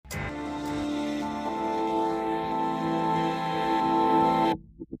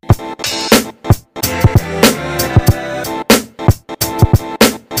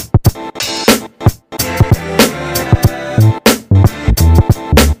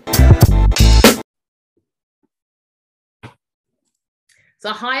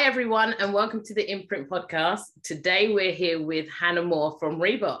So hi everyone and welcome to the Imprint podcast. Today we're here with Hannah Moore from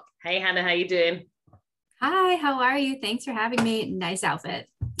Reebok. Hey Hannah, how you doing? Hi, how are you? Thanks for having me. Nice outfit.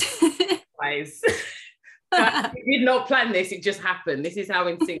 Guys, we did not plan this, it just happened. This is how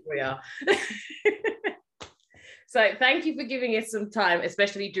in sync we are. So thank you for giving us some time,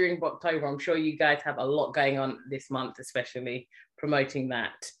 especially during October. I'm sure you guys have a lot going on this month, especially promoting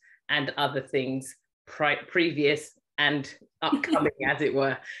that and other things previous and upcoming, as it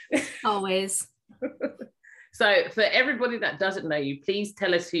were. Always. So for everybody that doesn't know you, please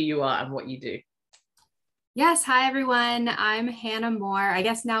tell us who you are and what you do. Yes. Hi, everyone. I'm Hannah Moore. I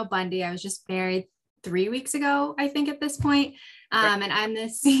guess now Bundy. I was just married 3 weeks ago, I think, at this point. And I'm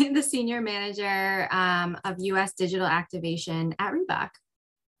the senior manager of US digital activation at Reebok.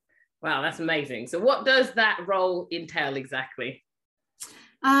 Wow, that's amazing. So what does that role entail exactly?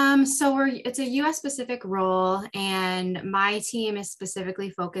 It's a US specific role, and my team is specifically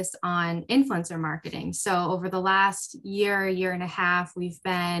focused on influencer marketing. So over the last year and a half, we've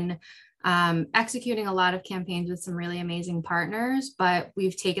been executing a lot of campaigns with some really amazing partners, but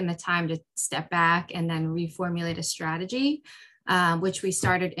we've taken the time to step back and then reformulate a strategy, which we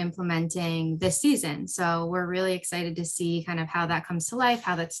started implementing this season. So we're really excited to see kind of how that comes to life,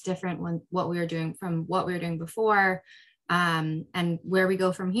 how that's different when what we were doing from what we were doing before. And where we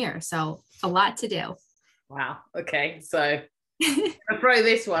go from here. So a lot to do. Wow. Okay. So I'll throw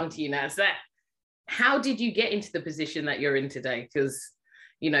this one to you now. So how did you get into the position that you're in today? Because,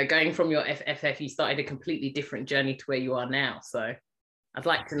 going from your FFF, you started a completely different journey to where you are now. So I'd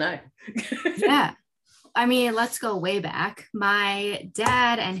like to know. Yeah. I mean, let's go way back. My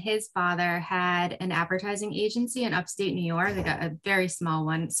dad and his father had an advertising agency in upstate New York. They got a very small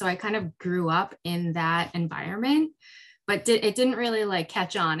one. So I kind of grew up in that environment. But it didn't really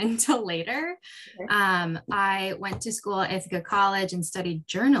catch on until later. Okay. I went to school at Ithaca College and studied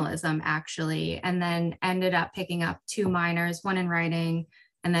journalism, actually, and then ended up picking up 2 minors, one in writing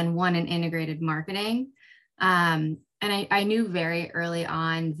and then one in integrated marketing. And I knew very early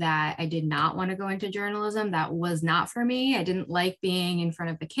on that I did not want to go into journalism. That was not for me. I didn't like being in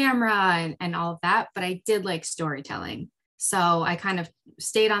front of the camera and all of that, but I did like storytelling. So I kind of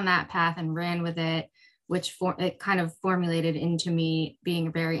stayed on that path and ran with it, which it kind of formulated into me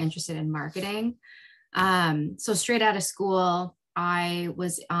being very interested in marketing. So straight out of school, I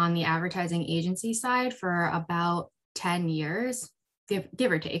was on the advertising agency side for about 10 years,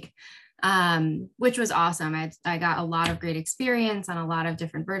 give or take, which was awesome. I got a lot of great experience on a lot of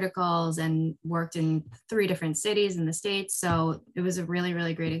different verticals and worked in 3 different cities in the States. So it was a really,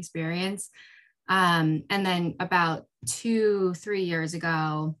 really great experience. And then about 2-3 years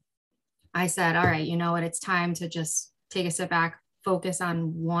ago, I said, all right, you know what, it's time to just take a step back, focus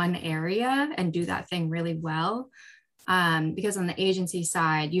on one area and do that thing really well. Because on the agency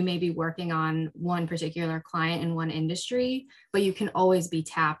side, you may be working on one particular client in one industry, but you can always be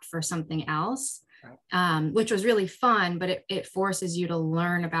tapped for something else, which was really fun, but it forces you to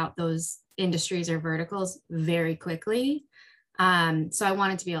learn about those industries or verticals very quickly. So I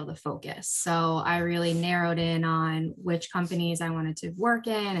wanted to be able to focus. So I really narrowed in on which companies I wanted to work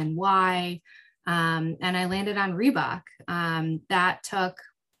in and why. And I landed on Reebok. That took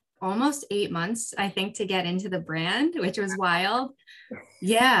almost 8 months, I think, to get into the brand, which was wild.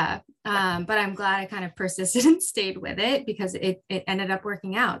 Yeah. But I'm glad I kind of persisted and stayed with it because it ended up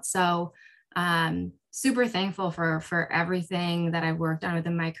working out. So super thankful for everything that I've worked on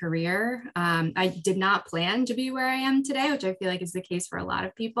within my career. I did not plan to be where I am today, which I feel like is the case for a lot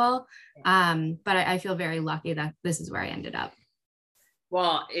of people. But I feel very lucky that this is where I ended up.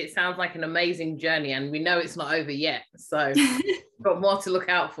 Well, it sounds like an amazing journey, and we know it's not over yet. So got more to look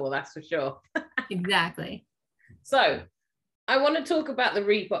out for, that's for sure. Exactly. So I want to talk about the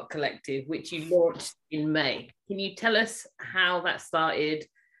Reebok Collective, which you launched in May. Can you tell us how that started,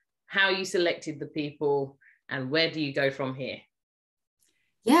 how you selected the people, and where do you go from here?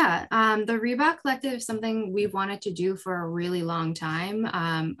 Yeah, the Reebok Collective is something we've wanted to do for a really long time.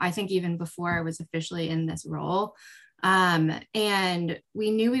 I think even before I was officially in this role. And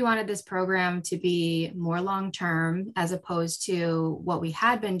we knew we wanted this program to be more long-term as opposed to what we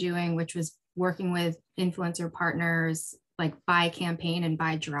had been doing, which was working with influencer partners like by campaign and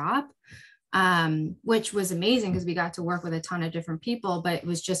by drop. Which was amazing because we got to work with a ton of different people, but it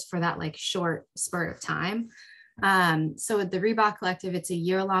was just for that short spurt of time. So with the Reebok Collective, it's a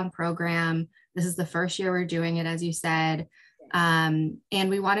year-long program. This is the first year we're doing it, as you said. And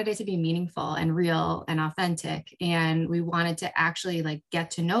we wanted it to be meaningful and real and authentic. And we wanted to actually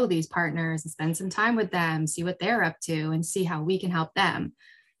get to know these partners and spend some time with them, see what they're up to and see how we can help them.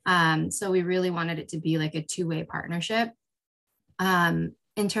 So we really wanted it to be like a two-way partnership.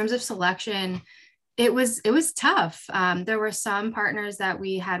 In terms of selection, it was tough. There were some partners that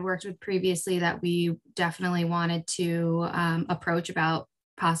we had worked with previously that we definitely wanted to approach about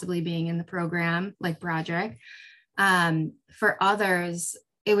possibly being in the program, like Broderick. For others,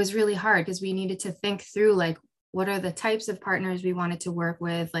 it was really hard because we needed to think through like what are the types of partners we wanted to work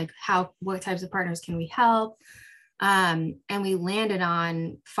with, like what types of partners can we help. And we landed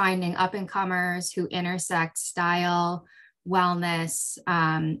on finding up and comers who intersect style, wellness,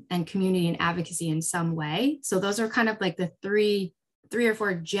 and community and advocacy in some way. So those are kind of like the three or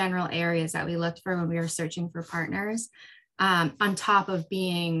four general areas that we looked for when we were searching for partners, on top of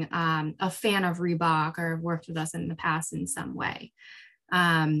being a fan of Reebok or worked with us in the past in some way.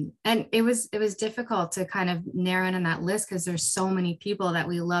 And it was difficult to kind of narrow in on that list because there's so many people that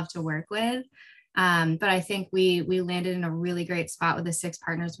we love to work with. But I think we landed in a really great spot with the 6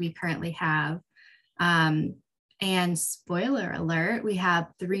 partners we currently have. And spoiler alert, we have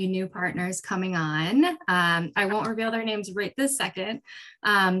 3 new partners coming on. I won't reveal their names right this second,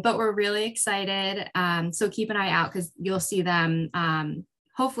 but we're really excited. So keep an eye out because you'll see them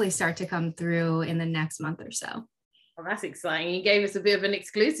hopefully start to come through in the next month or so. Well, that's exciting. You gave us a bit of an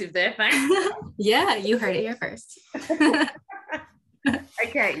exclusive there. Thanks. Yeah, you heard it here first.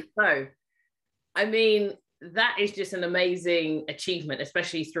 Okay, so I mean, that is just an amazing achievement,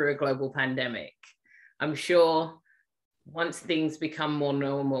 especially through a global pandemic. I'm sure once things become more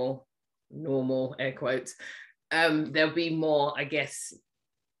normal, air quotes, there'll be more, I guess,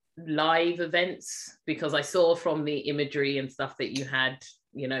 live events, because I saw from the imagery and stuff that you had,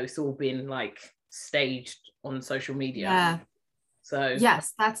 you know, it's all been like staged on social media. Yeah. So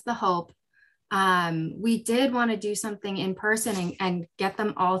yes, that's the hope. We did want to do something in person and get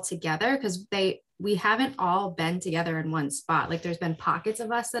them all together because we haven't all been together in one spot. Like there's been pockets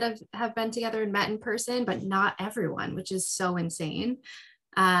of us that have been together and met in person, but not everyone, which is so insane.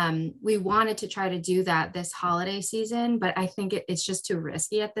 We wanted to try to do that this holiday season, but I think it's just too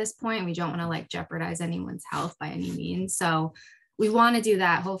risky at this point. We don't want to like jeopardize anyone's health by any means. So we want to do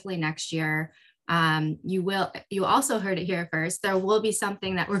that hopefully next year. You also heard it here first. There will be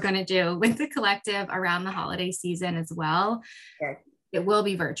something that we're going to do with the collective around the holiday season as well. Okay. It will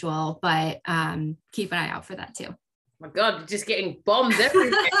be virtual, but keep an eye out for that too. Oh my God, just getting bombed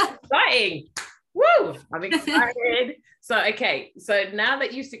everywhere. Exciting. Woo! I'm excited. So, okay. So now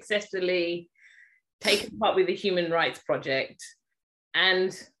that you've successfully taken part with the Human Rights Project,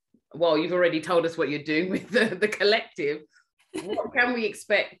 and well, you've already told us what you're doing with the collective, what can we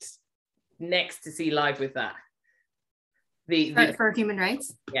expect next to see live with that? For human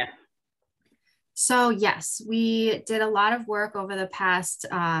rights? Yeah. So yes, we did a lot of work over the past,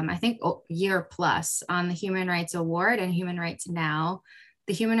 I think, year plus on the Human Rights Award and Human Rights Now.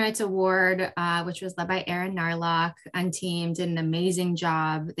 The Human Rights Award, which was led by Erin Narlock and team, did an amazing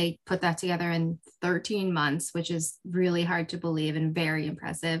job. They put that together in 13 months, which is really hard to believe and very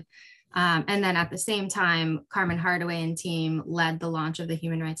impressive. And then at the same time, Carmen Hardaway and team led the launch of the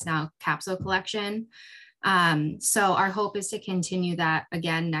Human Rights Now capsule collection. So our hope is to continue that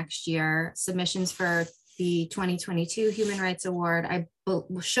again next year. Submissions for the 2022 Human Rights Award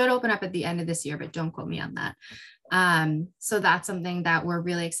should open up at the end of this year, but don't quote me on that. So that's something that we're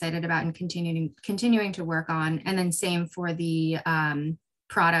really excited about and continuing to work on. And then same for the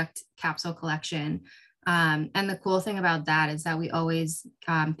product capsule collection. And the cool thing about that is that we always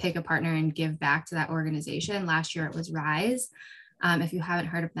pick a partner and give back to that organization. Last year it was Rise. If you haven't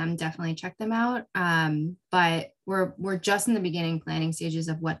heard of them, definitely check them out. But we're just in the beginning planning stages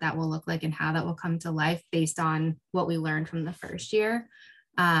of what that will look like and how that will come to life based on what we learned from the first year.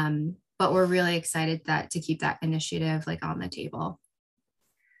 But we're really excited to keep that initiative like on the table.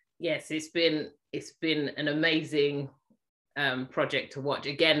 Yes, it's been an amazing project to watch.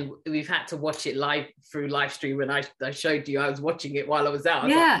 Again, we've had to watch it live through live stream. When I showed you, I was watching it while I was out.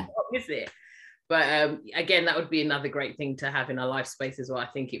 Yeah. What is it? But again, that would be another great thing to have in our live space as well. I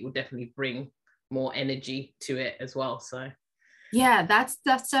think it will definitely bring more energy to it as well. So yeah, that's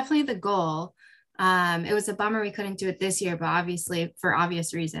definitely the goal. It was a bummer we couldn't do it this year, but obviously for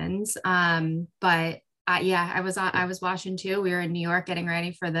obvious reasons. But yeah, I was watching too. We were in New York getting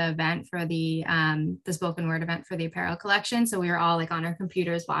ready for the event for the spoken word event for the apparel collection. So we were all like on our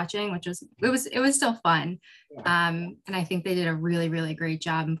computers watching, which it was still fun. Yeah. And I think they did a really, really great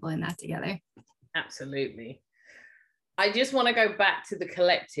job in pulling that together. Absolutely. I just want to go back to the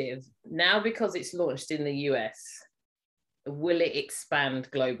collective now, because it's launched in the US. Will it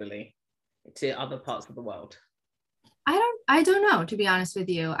expand globally to other parts of the world? I don't know, to be honest with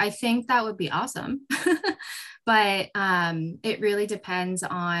you. I think that would be awesome. But it really depends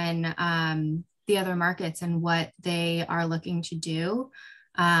on the other markets and what they are looking to do.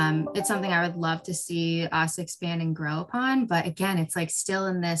 It's something I would love to see us expand and grow upon. But again, it's like still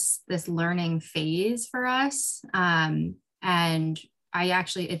in this learning phase for us. And I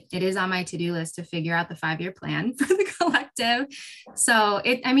actually, it is on my to-do list to figure out the 5-year plan for the collective. So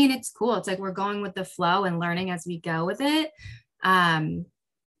it's cool. It's like we're going with the flow and learning as we go with it.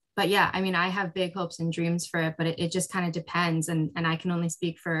 But yeah, I have big hopes and dreams for it, but it just kind of depends. And I can only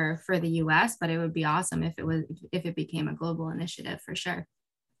speak for the US, but it would be awesome if it became a global initiative for sure.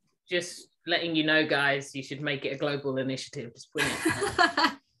 Just letting you know, guys, you should make it a global initiative. Just put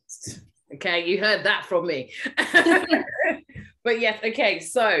it. Okay, you heard that from me. But yes, okay,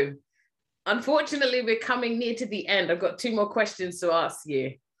 so unfortunately, we're coming near to the end. I've got 2 more questions to ask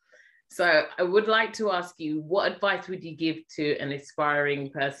you. So I would like to ask you, what advice would you give to an aspiring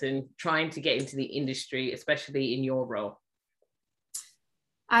person trying to get into the industry, especially in your role?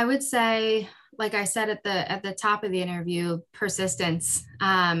 I would say, like I said at the top of the interview, persistence.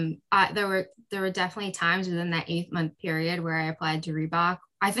 There were definitely times within that 8-month period where I applied to Reebok.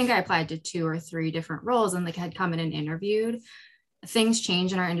 I think I applied to 2 or 3 different roles and had come in and interviewed. Things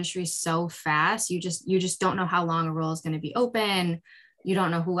change in our industry so fast. You just don't know how long a role is going to be open. You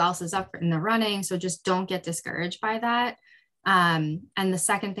don't know who else is up in the running. So just don't get discouraged by that. And the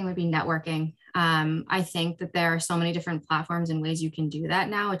second thing would be networking. I think that there are so many different platforms and ways you can do that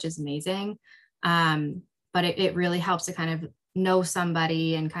now, which is amazing. But it really helps to kind of know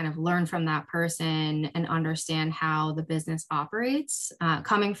somebody and kind of learn from that person and understand how the business operates.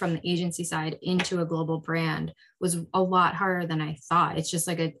 Coming from the agency side into a global brand was a lot harder than I thought. It's just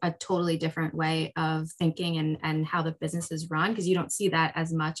like a totally different way of thinking and how the business is run, because you don't see that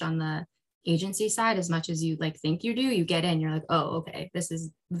as much on the agency side as much as you think you do. You get in, you're like, oh, okay, this is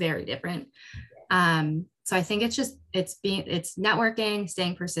very different. So I think it's networking,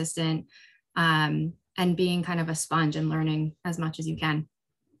 staying persistent, and being kind of a sponge and learning as much as you can.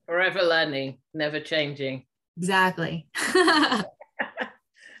 Forever learning, never changing. Exactly.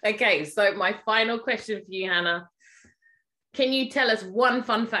 Okay, so my final question for you, Hannah. Can you tell us one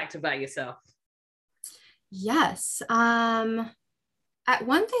fun fact about yourself? Yes. One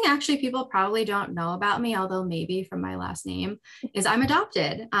thing actually people probably don't know about me, although maybe from my last name, is I'm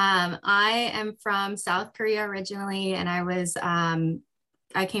adopted. I am from South Korea originally, and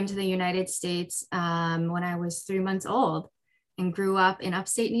I came to the United States when I was 3 months old and grew up in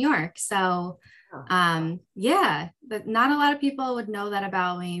upstate New York. So yeah, but not a lot of people would know that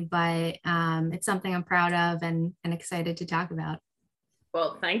about me, but it's something I'm proud of and excited to talk about.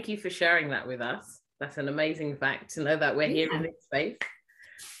 Well, thank you for sharing that with us. That's an amazing fact to know that we're here in this space.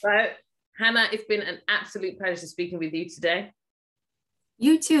 So, Hannah, it's been an absolute pleasure speaking with you today.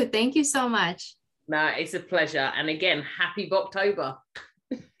 You too. Thank you so much. No, it's a pleasure. And again, happy Boktober.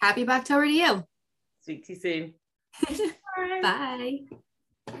 Happy Boktober to you. Speak to you soon. Bye.